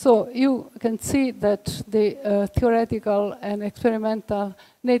 So you can see that the theoretical and experimental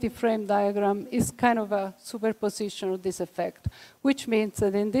native frame diagram is kind of a superposition of this effect, which means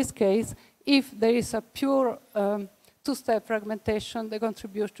that in this case, if there is a pure two-step fragmentation, the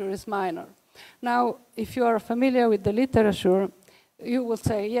contribution is minor. Now, if you are familiar with the literature, you will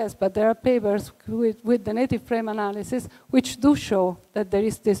say, yes, but there are papers with the native frame analysis which do show that there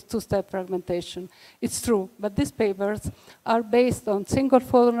is this two-step fragmentation. It's true, but these papers are based on single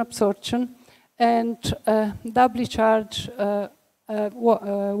photon absorption and doubly charged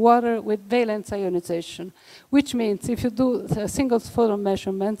water with valence ionization, which means if you do single photon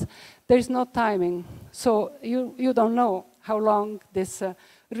measurements, there is no timing. So you don't know how long this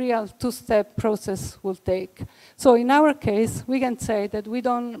real two-step process will take. So in our case, we can say that we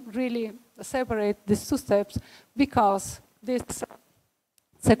don't really separate these two steps because this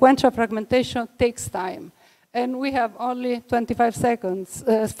sequential fragmentation takes time. And we have only 25 seconds,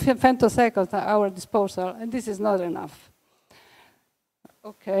 femtoseconds at our disposal, and this is not enough.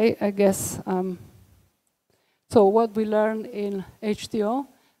 Okay, I guess. So what we learned in HTO,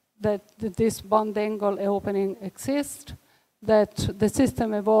 that this bond angle opening exists, that the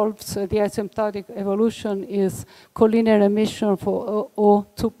system evolves, the asymptotic evolution is collinear emission for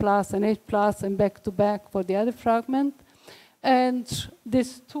O2 plus and H plus and back to back for the other fragment. And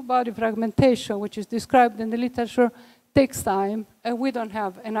this two-body fragmentation, which is described in the literature, takes time, and we don't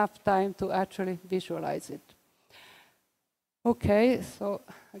have enough time to actually visualize it. Okay, so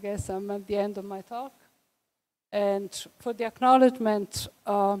I guess I'm at the end of my talk. And for the acknowledgement,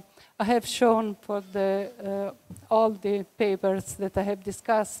 I have shown for the, all the papers that I have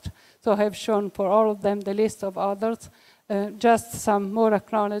discussed. So I have shown for all of them the list of others. Just some more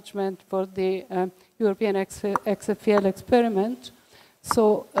acknowledgement for the European XFEL experiment.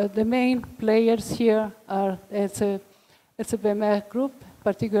 So the main players here are it's a BMR group,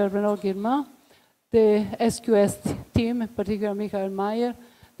 particularly Renaud Guillemot, the SQS team, in particular Michael Mayer,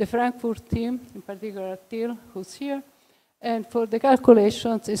 the Frankfurt team, in particular Till, who's here. And for the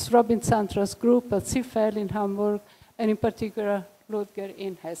calculations, it's Robin Santra's group at CFEL in Hamburg, and in particular Ludger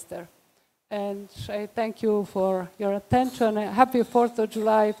in Hester. And I thank you for your attention. Happy 4th of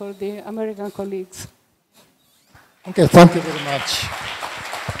July for the American colleagues. Okay, thank you very much.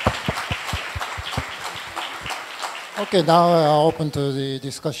 Okay, now I'll open to the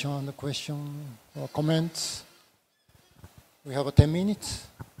discussion and the question or comments. We have 10 minutes.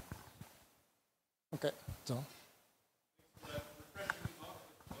 Okay, so. I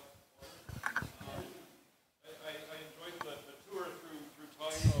enjoyed the tour through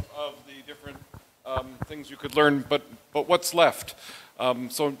time of the different things you could learn, but what's left?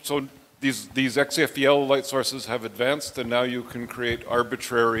 So these XFEL light sources have advanced, and now you can create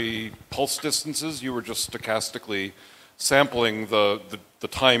arbitrary pulse distances. You were just stochastically sampling the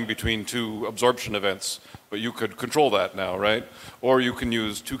time between two absorption events, but you could control that now, right? Or you can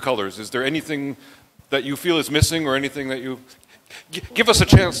use two colors. Is there anything that you feel is missing, or anything that you... Give us a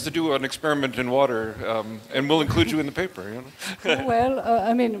chance to do an experiment in water, and we'll include you in the paper. You know? Well,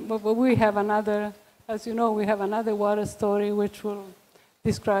 I mean, we have another, as you know, we have another water story which will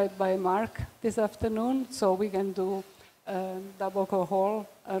described by Mark this afternoon, so we can do double cohort,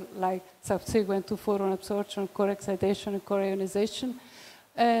 like subsequent to photon absorption, core excitation, and core ionization.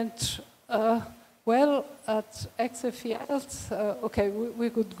 And well, at XFELs, okay, we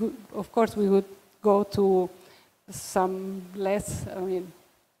could, go, of course, we would go to some less, I mean,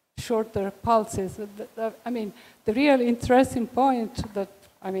 shorter pulses. I mean, the real interesting point that,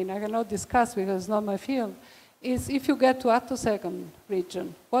 I mean, I cannot discuss because it's not my field, is if you get to attosecond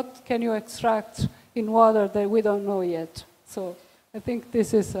region, what can you extract in water that we don't know yet? So I think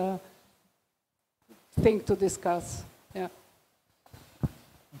this is a thing to discuss. Yeah.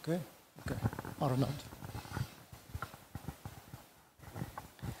 Okay. Okay. Arnold.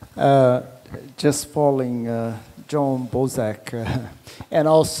 Just following John Bozak, and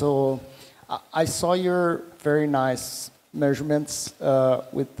also I saw your very nice measurements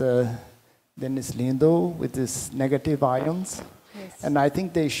with the Dennis Lindo with these negative ions. Yes. And I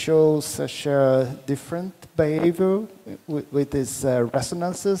think they show such a different behavior with these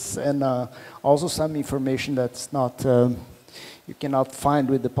resonances, and also some information that's not, you cannot find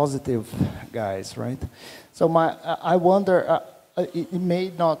with the positive guys, right? So I wonder, it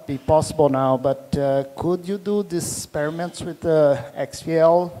may not be possible now, but could you do these experiments with the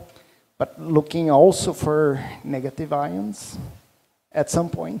XVL but looking also for negative ions at some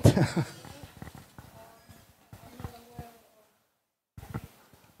point.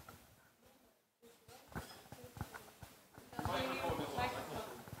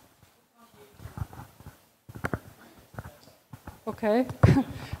 Okay.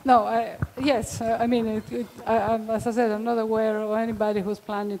 No, yes, I mean, as I said, I'm not aware of anybody who's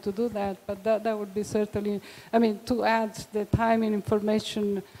planning to do that, but that would be certainly, I mean, to add the timing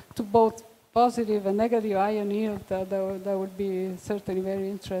information to both positive and negative ion yield, that would be certainly very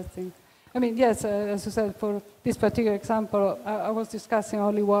interesting. I mean, yes, as you said, for this particular example, I was discussing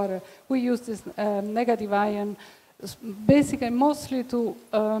only water. We use this negative ion basically mostly to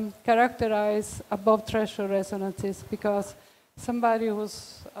characterize above threshold resonances, because somebody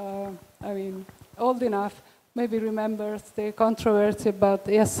who's, I mean, old enough maybe remembers the controversy about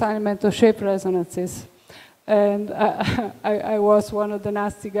the assignment of shape resonances. And I was one of the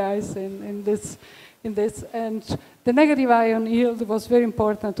nasty guys in this. And the negative ion yield was very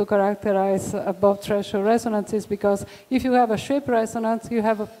important to characterize above threshold resonances, because if you have a shape resonance, you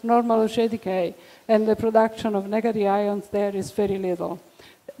have a normal Auger decay, and the production of negative ions there is very little.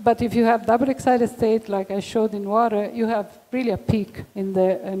 But if you have double excited state, like I showed in water, you have really a peak in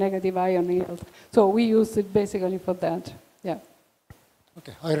the negative ion yield. So we used it basically for that. Yeah.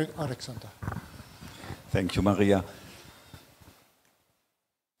 Okay, Alexander. Thank you, Maria.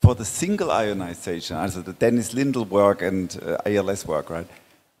 For the single ionization, also the Dennis Lindell work and ALS work, right?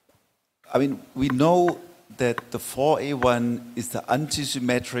 I mean, we know that the 4A1 is the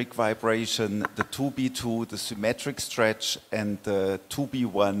antisymmetric vibration, the 2B2, the symmetric stretch, and the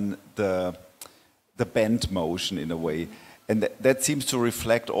 2B1, the bend motion in a way. And that seems to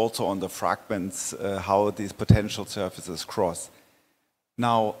reflect also on the fragments, how these potential surfaces cross.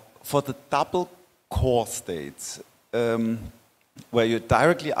 Now, for the double core states, where you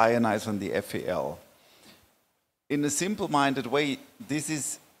directly ionize on the FEL, in a simple-minded way, this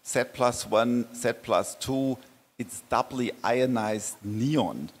is Z+1, Z+2, it's doubly ionized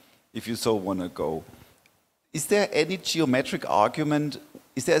neon, if you so want to go. Is there any geometric argument?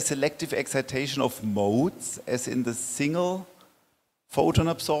 Is there a selective excitation of modes, as in the single photon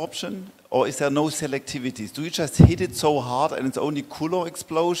absorption? Or is there no selectivities? Do you just hit it so hard and it's only Coulomb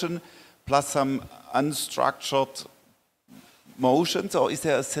explosion plus some unstructured motions, or is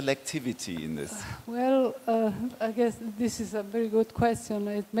there a selectivity in this? Well, I guess this is a very good question.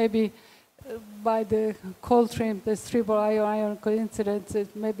 It may be by the Coltrane, the triple ion coincidence,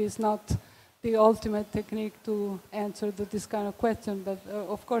 it maybe it's not the ultimate technique to answer this kind of question, but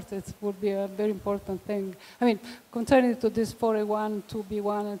of course it would be a very important thing. I mean, concerning to this 4A1,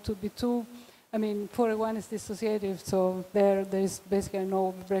 2B1, and 2B2, I mean, 4A1 is dissociative, so there is basically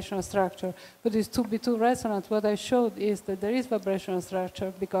no vibrational structure. But this 2B2 resonance, what I showed is that there is vibrational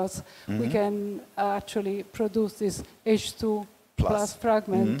structure, because we can actually produce this H2 plus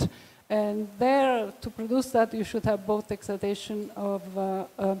fragment. And there, to produce that, you should have both excitation of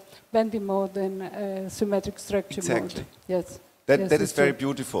bending mode and symmetric stretching mode. Yes. That is very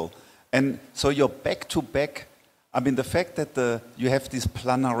beautiful. And so you're back-to-back. I mean, the fact that you have this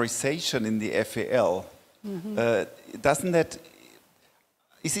planarization in the FEL, doesn't that,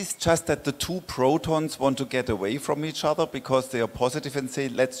 is it just that the two protons want to get away from each other because they are positive and say,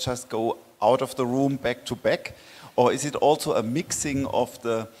 let's just go out of the room back to back? Or is it also a mixing of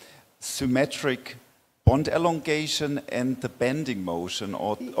the symmetric bond elongation and the bending motion?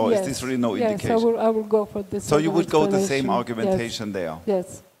 Or is this really no indication? Yes, I will go for this. So you would go the same argumentation there?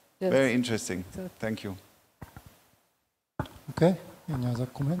 Yes. Very interesting. Thank you. Okay, any other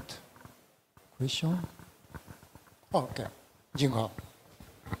comment? Question? Oh, okay, Jinghao.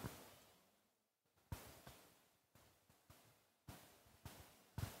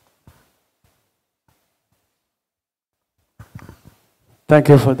 Thank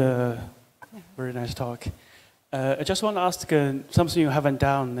you for the very nice talk. I just want to ask something you haven't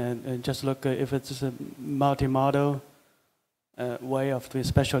done, and just look if it's a multi-model way of doing,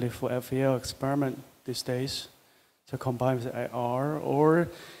 especially for FEL experiment these days, to combine with IR, or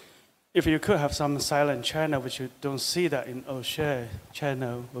if you could have some silent channel which you don't see that in Auger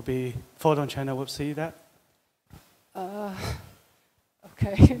channel, would be photon channel would see that?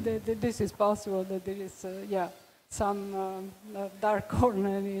 Okay, this is possible that there is, some dark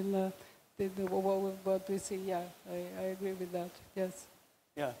corner in what we see. Yeah, I agree with that. Yes.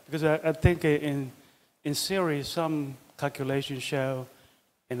 Yeah, because I think in theory some calculations show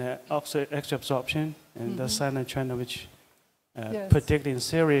in the extra absorption and the silent channel, which particularly in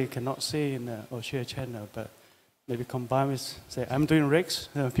theory cannot see in the Auger channel, but maybe combined with, say, I'm doing rigs,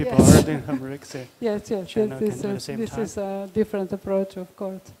 people are doing rigs. Yes. This is a different approach, of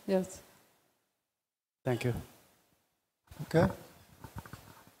course. Yes. Thank you. Okay.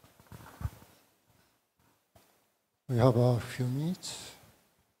 We have a few minutes.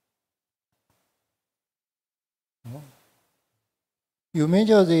 You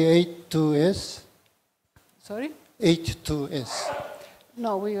measure the 8-2S? Sorry? 8-2S.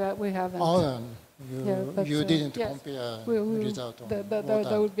 No, we haven't. Oh, you didn't yes, compare we result on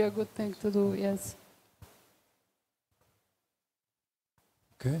that would be a good thing to do, yes.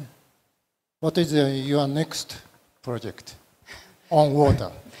 Okay. What is your next project on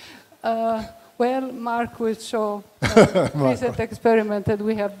water? Well, Mark will show a recent experiment that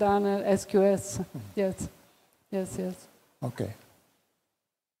we have done at SQS. Yes, yes, yes. Okay.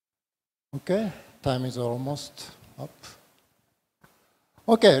 Okay, time is almost up.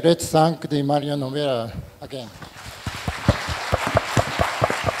 Okay, let's thank the Mario Novella again.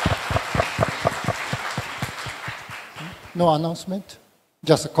 No announcement?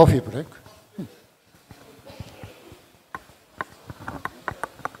 Just a coffee break?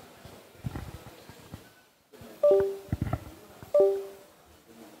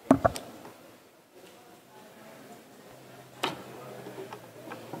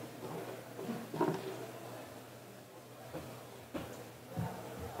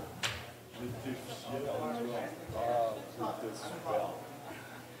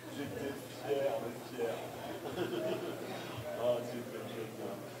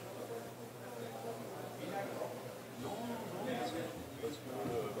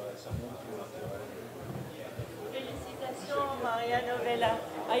 Félicitations, Maria Novella.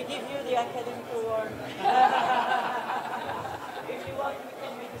 I give you the academic award. If you want, we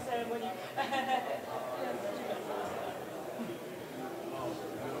can make a ceremony.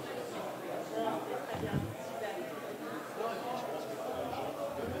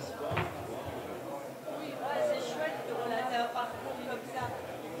 C'est chouette de relater un parcours comme ça.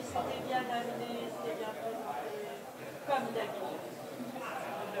 Et puis c'était bien amené, c'était bien présenté, comme d'habitude.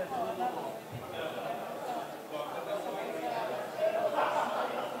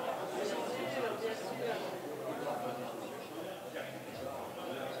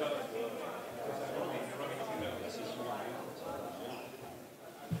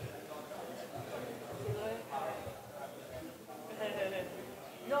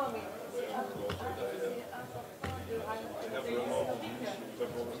 Non, mais c'est important de raconter l'historique.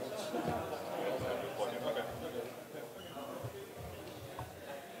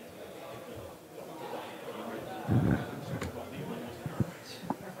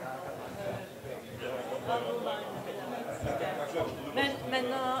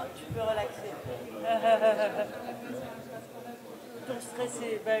 Maintenant, tu peux relaxer. Ton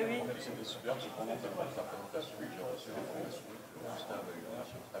stressé, bah oui. C'était super, j'ai pendant ta présentation, j'ai reçu des fonds, Gustave a eu un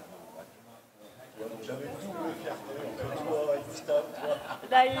très bon. Donc j'avais double fierté entre toi et Gustave.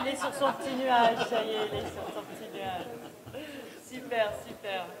 Là, il est sur son petit nuage, ça y est, il est sur son petit nuage. Super,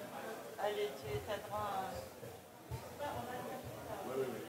 super. Allez, tu t'attends. Oui, oui, oui.